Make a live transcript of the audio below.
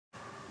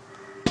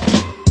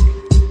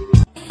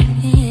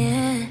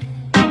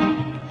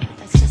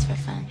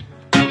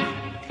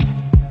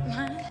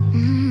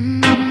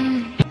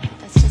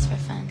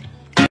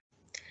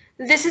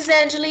This is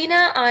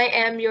Angelina. I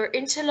am your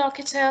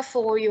interlocutor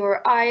for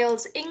your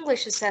IELTS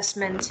English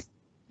assessment.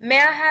 May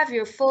I have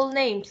your full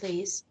name,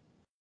 please?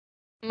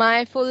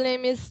 My full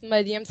name is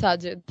Mariam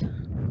Sajid.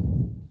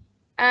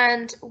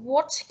 And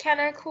what can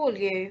I call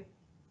you?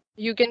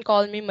 You can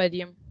call me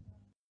Mariam.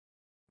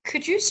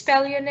 Could you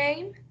spell your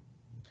name?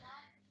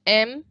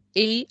 Maryam.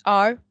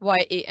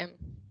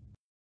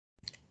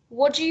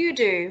 What do you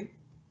do?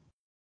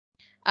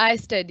 I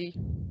study.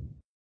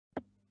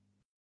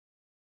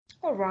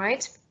 All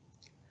right.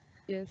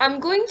 Yes. I'm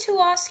going to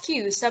ask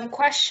you some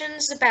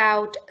questions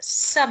about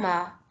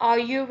summer. Are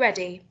you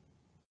ready?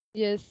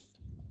 Yes.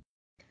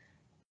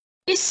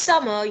 Is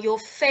summer your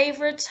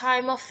favorite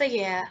time of the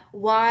year?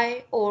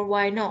 Why or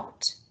why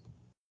not?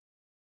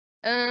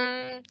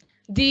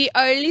 The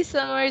early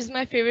summer is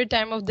my favorite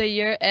time of the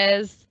year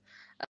as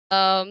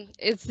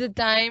it's the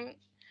time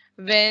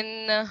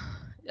when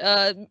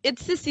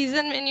it's the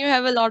season when you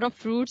have a lot of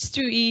fruits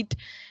to eat,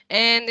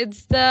 and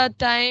it's the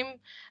time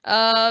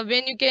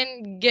when you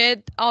can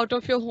get out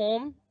of your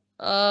home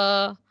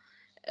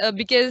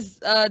because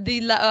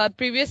the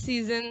previous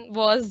season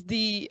was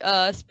the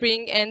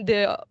spring and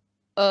the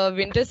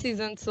winter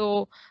season,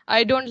 so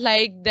I don't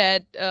like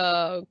that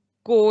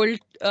cold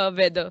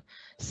weather.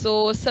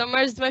 So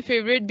summer is my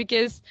favorite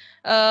because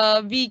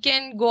we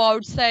can go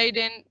outside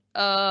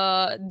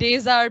and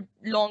days are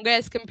longer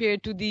as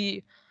compared to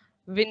the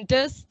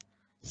winters.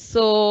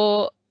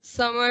 So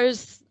summer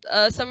is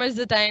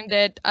the time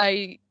that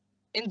I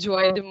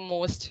enjoy the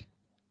most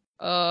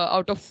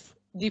out of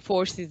the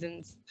four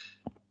seasons.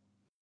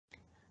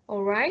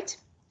 All right.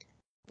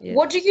 Yes.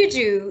 What do you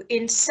do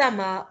in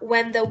summer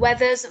when the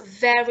weather's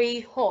very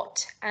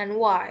hot and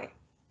why?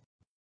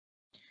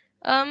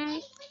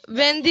 Um,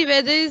 when the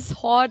weather is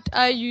hot,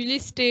 I usually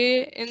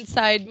stay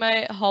inside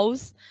my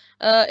house.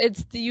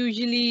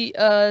 Usually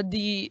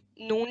the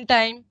noon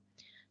time.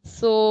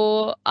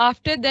 So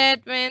after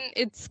that, when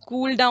it's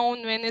cool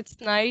down, when it's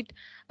night,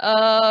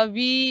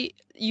 we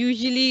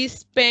usually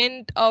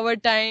spend our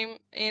time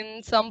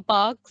in some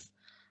parks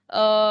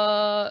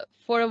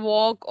for a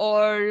walk,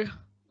 or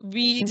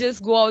we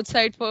just go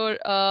outside for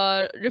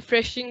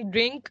refreshing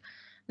drink.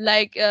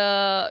 Like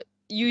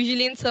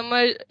usually in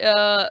summer,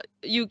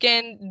 you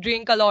can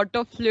drink a lot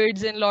of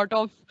fluids and lot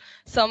of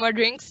summer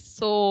drinks.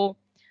 So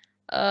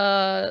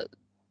uh,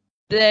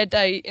 that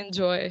I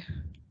enjoy.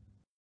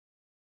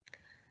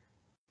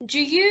 Do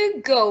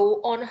you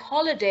go on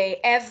holiday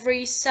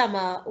every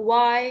summer?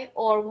 Why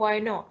or why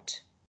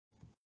not?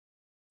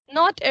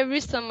 Not every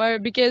summer,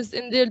 because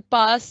in the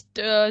past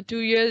 2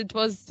 years it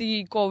was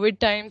the COVID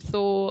time,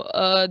 so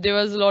there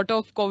was a lot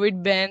of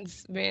COVID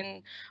bans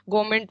when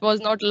government was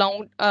not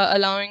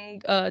allowing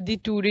the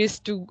tourists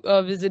to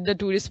visit the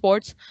tourist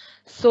spots.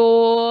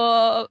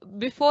 So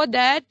before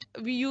that,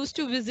 we used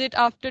to visit.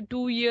 After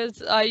 2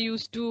 years, I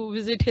used to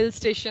visit hill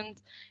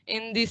stations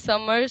in the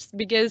summers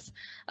because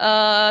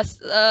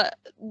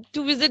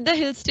to visit the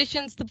hill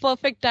stations, the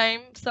perfect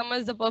time. Summer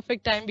is the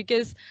perfect time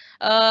because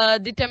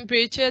the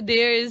temperature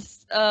there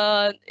is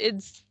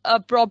it's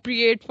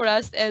appropriate for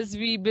us, as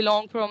we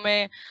belong from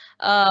a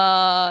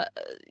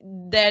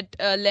that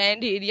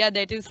land area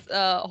that is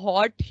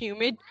hot,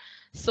 humid.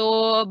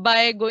 So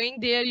by going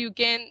there, you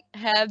can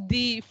have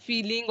the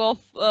feeling of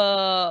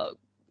a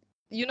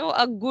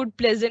good,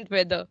 pleasant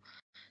weather.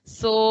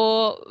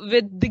 So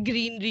with the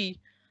greenery.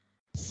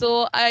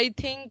 So I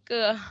think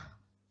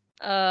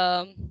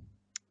um,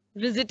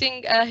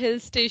 visiting a hill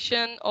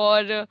station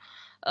or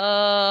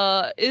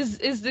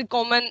is the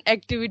common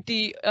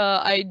activity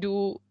I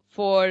do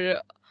for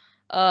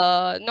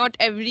not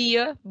every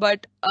year,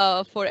 but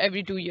for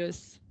every 2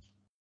 years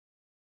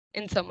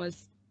in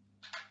summers.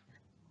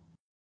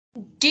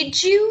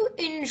 Did you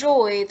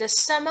enjoy the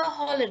summer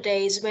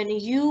holidays when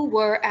you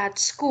were at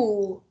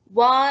school?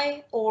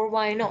 Why or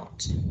why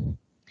not?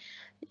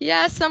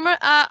 Yeah, summer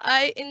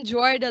I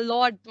enjoyed a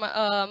lot.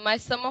 My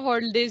summer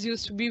holidays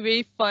used to be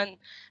very fun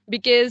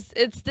because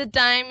it's the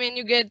time when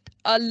you get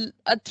a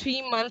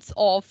 3 months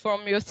off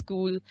from your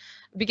school.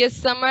 Because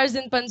summers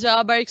in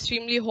Punjab are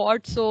extremely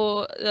hot,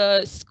 so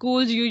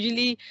schools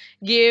usually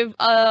gave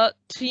a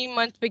 3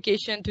 month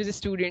vacation to the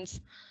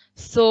students.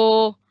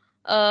 So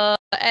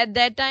at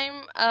that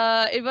time,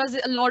 it was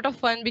a lot of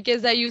fun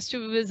because I used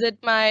to visit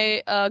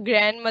my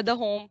grandmother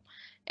home,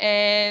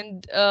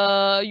 and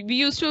we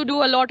used to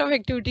do a lot of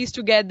activities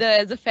together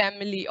as a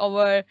family,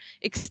 our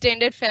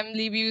extended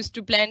family. We used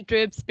to plan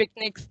trips,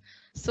 picnics.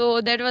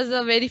 So that was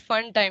a very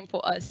fun time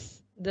for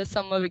us, the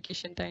summer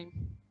vacation time.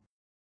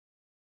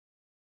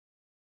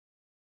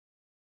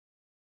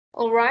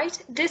 All right,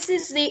 this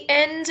is the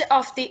end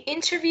of the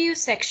interview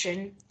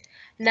section.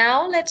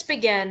 Now let's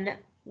begin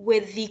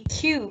with the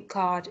cue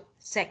card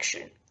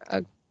section.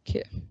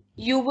 Okay.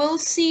 You will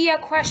see a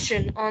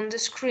question on the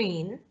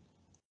screen,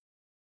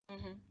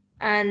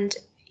 and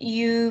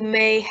you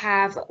may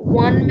have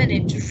 1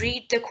 minute to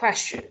read the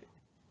question.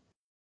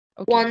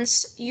 Okay.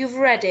 Once you've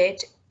read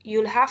it,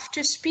 you'll have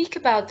to speak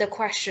about the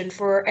question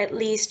for at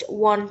least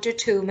 1 to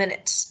 2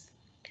 minutes.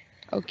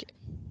 Okay.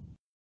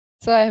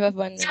 So I have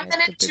 1 A minute to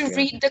minute to prepare.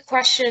 read the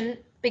question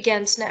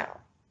begins now.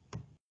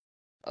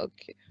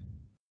 Okay.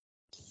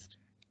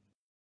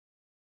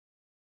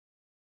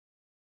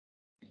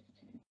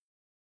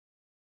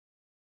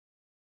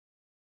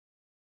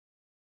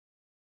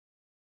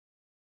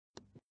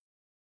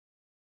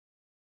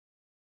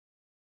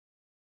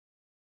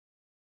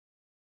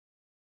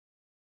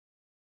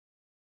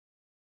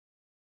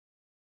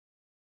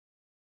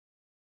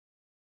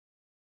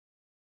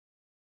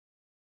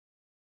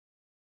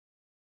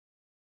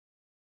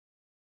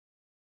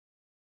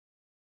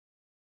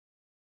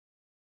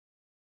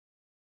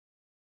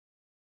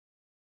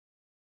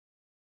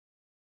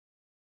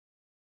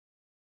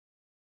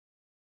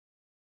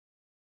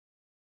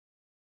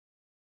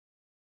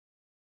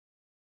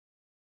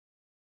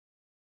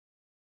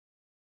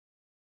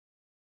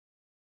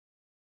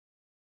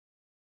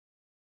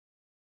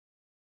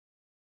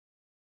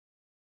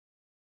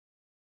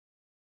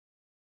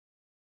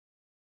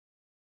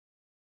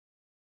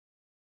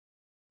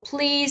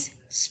 Please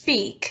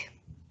speak.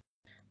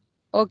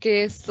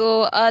 Okay,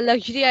 so a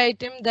luxury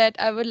item that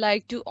I would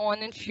like to own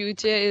in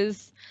future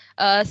is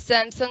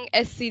Samsung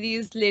S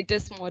series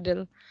latest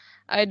model.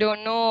 I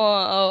don't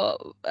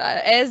know,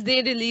 as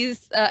they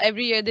release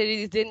every year they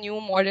release a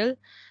new model.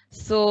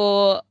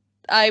 So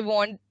I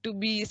want to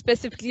be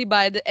specifically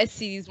buy the S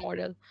series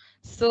model.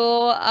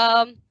 So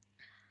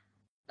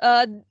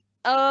uh,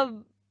 uh,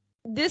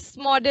 this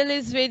model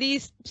is very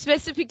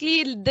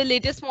specifically the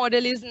latest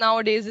model is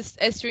nowadays is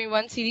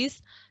S21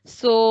 series.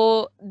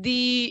 So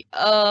the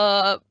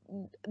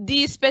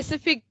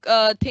specific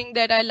thing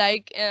that I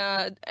like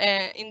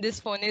in this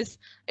phone is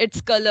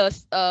its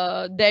colors.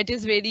 That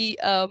is very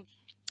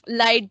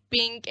light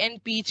pink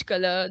and peach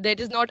color that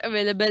is not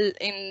available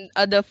in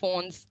other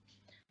phones.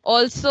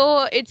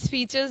 Also, its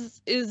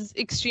features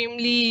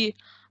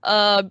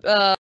uh,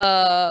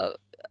 uh,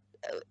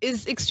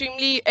 is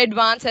extremely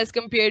advanced as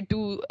compared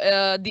to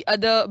the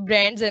other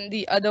brands and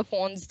the other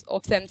phones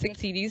of Samsung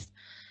series.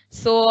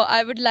 So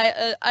I would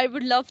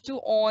love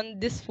to own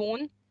this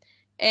phone,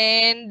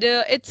 and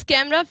its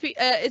camera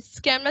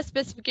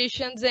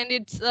specifications and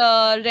its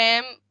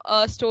RAM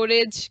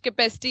storage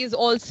capacity is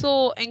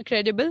also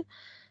incredible.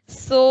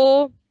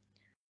 So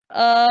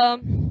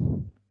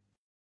um,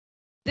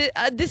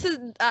 this is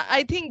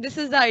I think this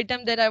is the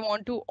item that I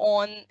want to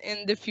own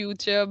in the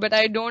future, but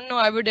I don't know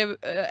I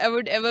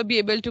would ever be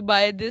able to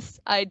buy this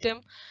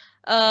item.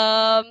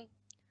 Um,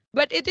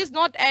 but it is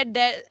not at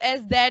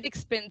that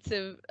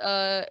expensive.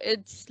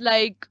 It's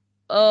like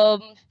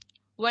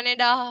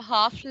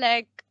 1.5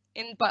 lakh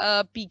in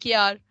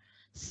PKR.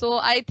 So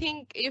I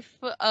think if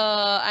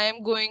I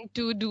am going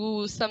to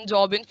do some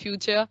job in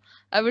future,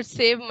 I would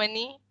save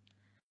money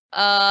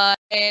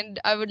and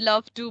I would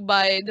love to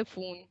buy the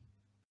phone.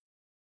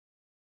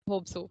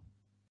 Hope so.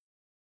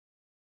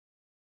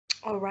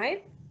 All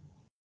right.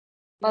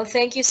 Well,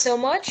 thank you so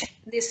much.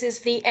 This is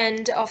the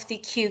end of the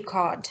cue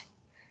card.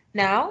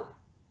 Now,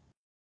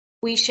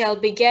 we shall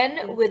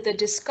begin with the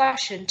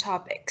discussion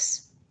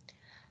topics.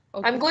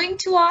 I'm Okay. going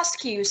to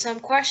ask you some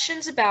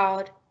questions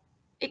about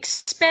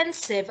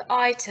expensive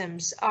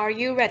items. Are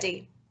you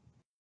ready?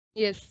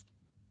 Yes.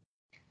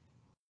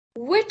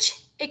 Which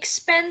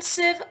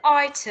expensive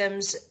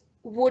items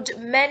would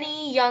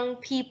many young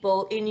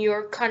people in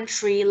your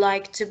country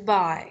like to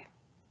buy?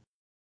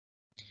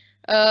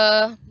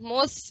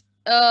 Most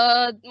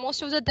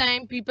of the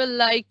time people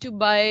like to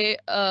buy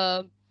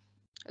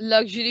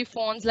luxury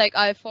phones like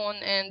iPhone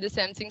and the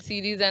Samsung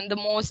series and the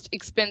most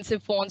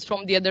expensive phones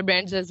from the other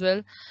brands as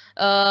well.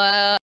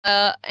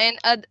 And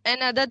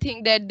another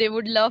thing that they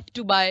would love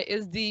to buy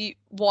is the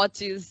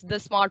watches, the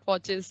smart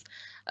watches.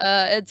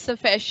 It's a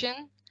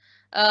fashion.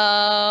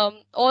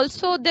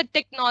 Also the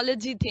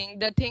technology thing,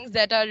 the things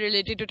that are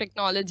related to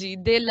technology,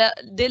 they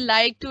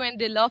like to and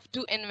they love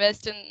to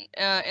invest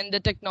in the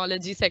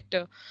technology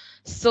sector.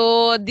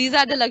 So these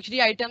are the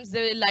luxury items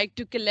they like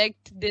to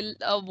collect. They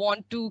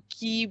want to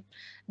keep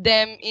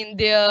them in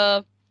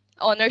their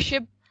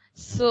ownership.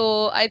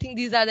 So I think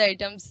these are the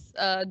items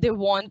they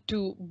want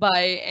to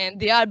buy and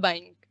they are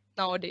buying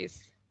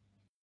nowadays.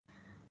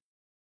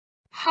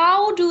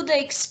 How do the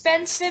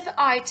expensive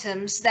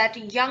items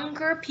that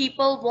younger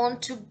people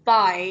want to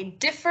buy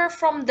differ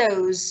from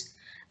those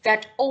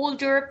that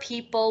older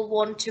people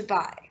want to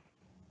buy?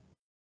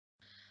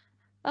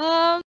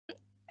 Um,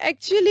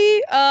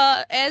 Actually,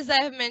 as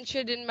I have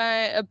mentioned in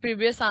my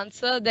previous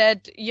answer,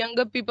 that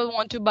younger people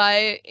want to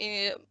buy,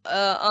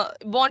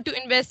 want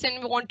to invest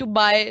and want to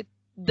buy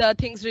the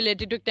things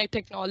related to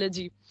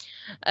technology.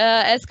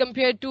 As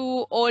compared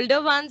to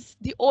older ones,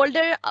 the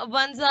older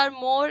ones are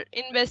more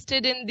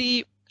invested in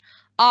the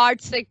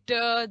art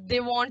sector. They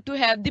want to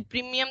have the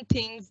premium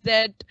things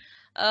that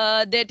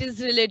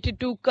is related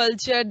to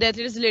culture, that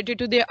is related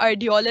to their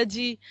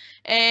ideology,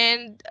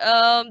 and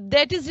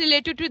that is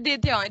related to their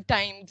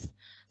times.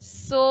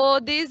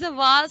 So there is a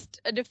vast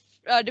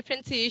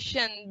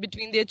differentiation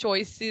between their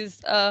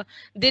choices.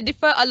 They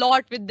differ a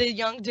lot with the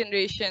young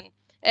generation,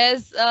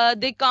 as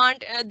they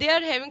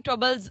are having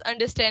troubles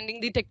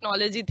understanding the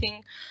technology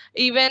thing.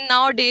 Even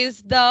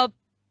nowadays, the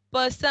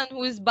person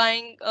who is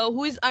buying,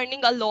 who is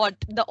earning a lot,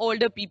 the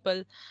older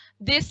people,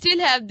 they still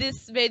have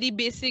this very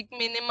basic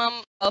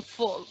minimum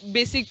for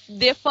basic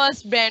their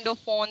first brand of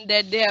phone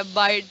that they have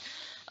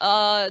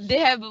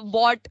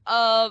bought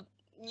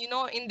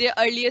in their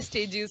earlier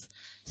stages.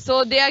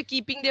 So they are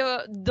keeping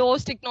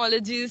those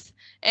technologies,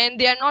 and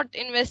they are not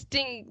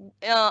investing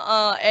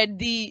at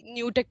the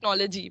new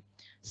technology,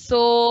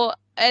 so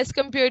as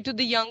compared to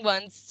the young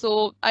ones.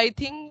 So I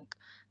think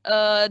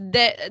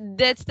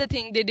that's the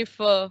thing they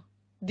differ,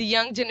 the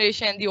young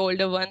generation and the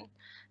older one,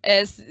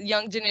 as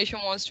young generation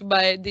wants to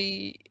buy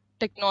the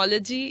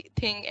technology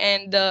thing,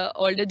 and the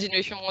older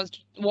generation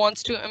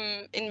wants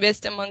to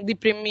invest among the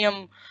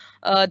premium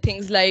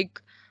things,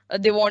 like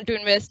they want to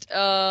invest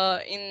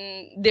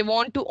they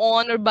want to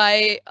own or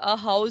buy a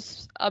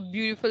house, a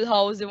beautiful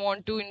house. They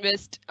want to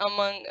invest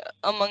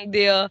among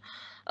their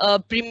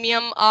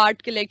premium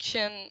art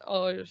collection,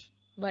 or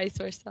vice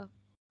versa.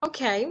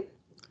 Okay.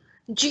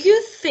 Do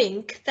you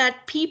think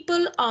that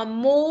people are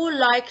more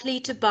likely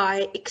to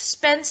buy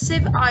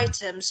expensive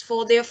items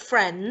for their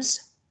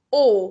friends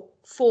or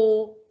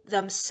for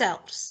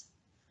themselves?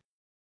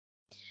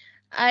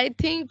 I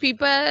think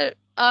people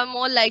are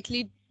more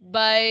likely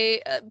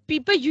buy.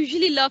 People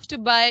usually love to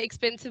buy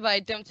expensive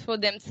items for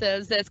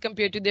themselves as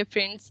compared to their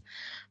friends,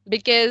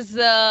 because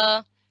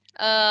uh,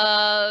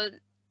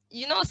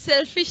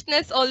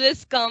 selfishness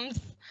always comes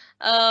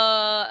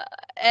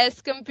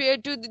as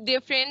compared to their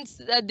friends.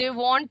 They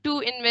want to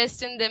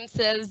invest in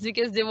themselves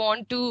because they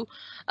want to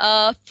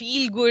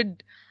feel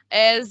good.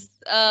 As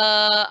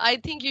I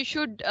think you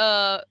should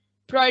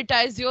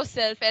prioritize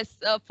yourself as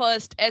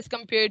first as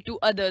compared to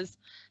others.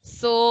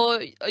 So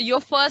your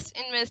first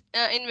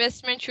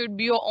investment should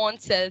be your own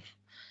self.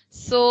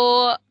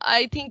 So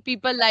I think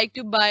people like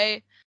to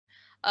buy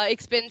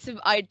expensive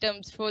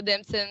items for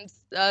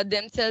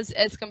themselves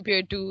as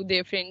compared to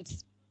their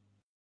friends.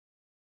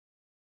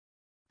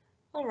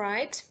 All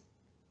right.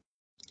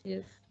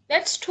 Yes.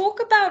 Let's talk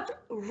about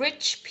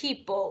rich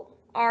people.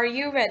 Are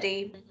you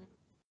ready?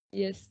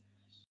 Yes.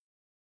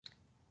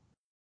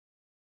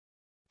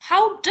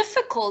 How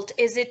difficult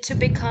is it to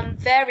become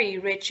very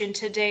rich in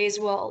today's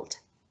world?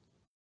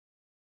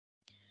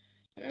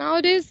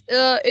 Nowadays,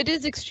 it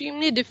is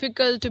extremely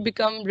difficult to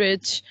become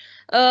rich,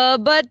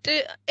 but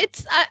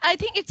I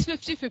think it's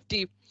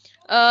 50-50.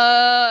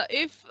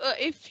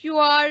 If you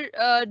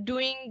are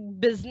doing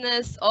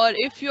business, or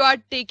if you are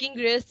taking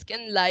risk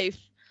in life,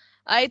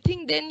 I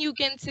think then you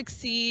can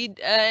succeed,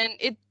 and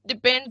it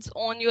depends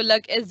on your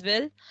luck as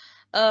well.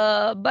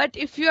 But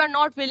if you are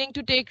not willing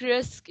to take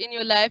risk in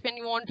your life and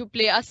you want to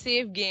play a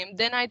safe game,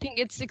 then I think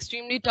it's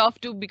extremely tough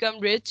to become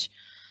rich.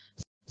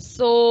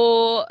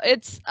 So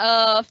it's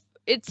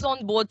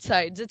on both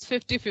sides. It's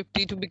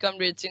 50-50 to become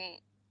rich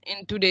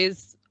in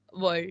today's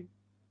world.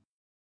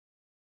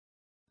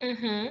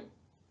 Mm-hmm.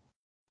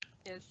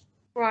 Yes.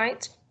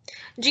 Right.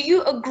 Do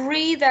you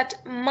agree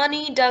that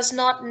money does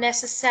not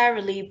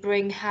necessarily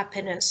bring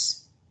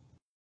happiness?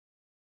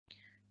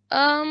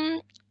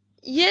 Um,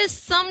 yes,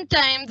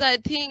 sometimes I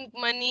think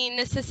money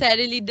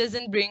necessarily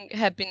doesn't bring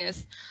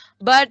happiness,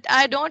 but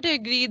I don't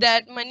agree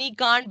that money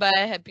can't buy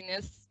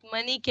happiness.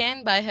 Money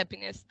can buy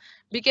happiness,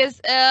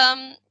 because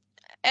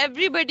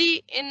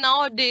everybody in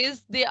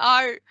nowadays, they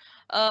are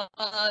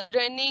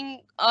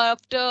running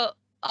after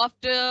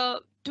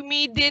to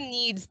meet their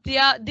needs.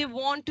 They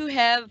want to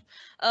have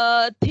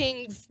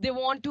things. They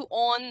want to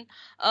own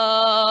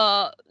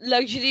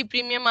luxury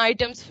premium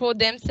items for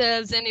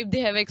themselves, and if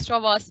they have extra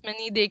vast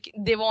money,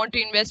 they want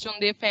to invest on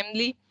their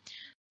family.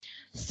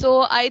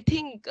 So I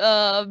think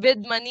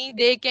with money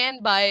they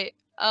can buy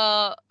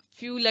a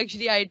few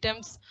luxury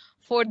items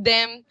for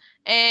them,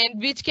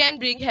 and which can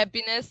bring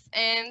happiness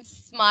and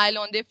smile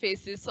on their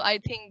faces. So I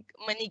think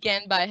money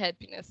can buy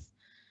happiness.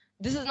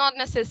 This is not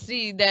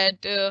necessary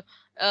that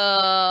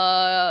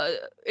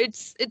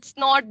it's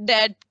not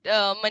that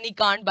money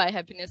can't buy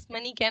happiness.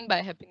 Money can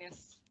buy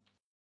happiness.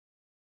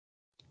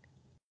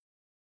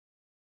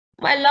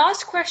 My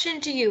last question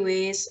to you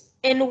is,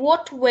 in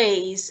what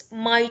ways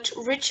might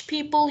rich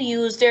people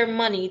use their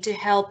money to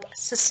help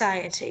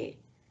society?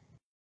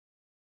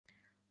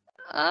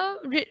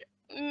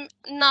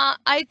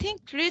 I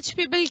think rich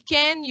people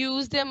can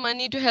use their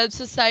money to help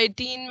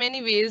society in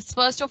many ways.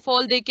 First of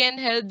all, they can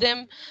help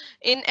them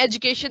in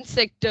education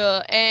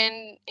sector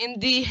and in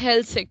the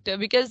health sector,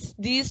 because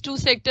these two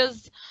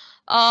sectors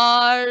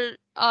are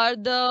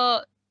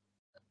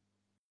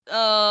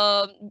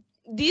uh,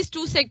 these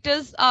two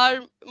sectors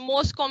are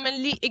most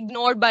commonly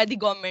ignored by the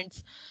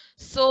governments.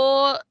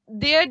 So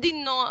they're the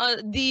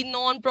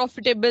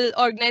non-profitable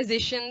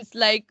organizations,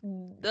 like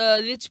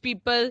the rich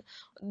people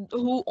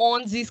who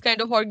owns these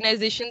kind of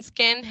organizations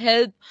can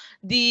help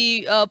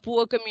the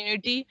poor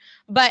community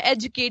by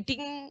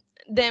educating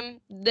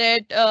them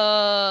that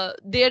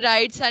their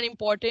rights are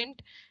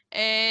important,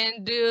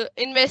 and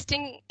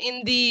investing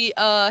in the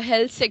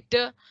health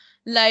sector,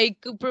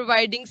 like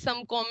providing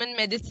some common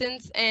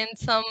medicines and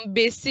some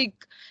basic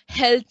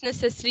health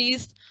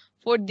necessities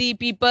for the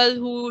people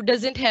who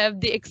doesn't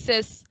have the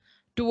access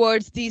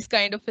towards these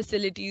kind of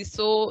facilities.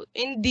 So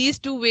in these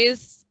two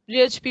ways,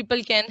 rich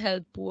people can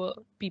help poor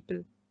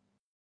people.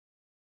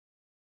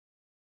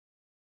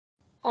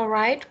 All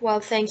right, well,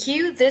 thank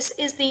you. This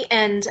is the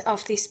end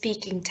of the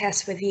speaking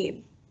test with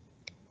you.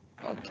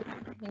 Okay,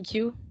 thank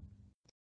you.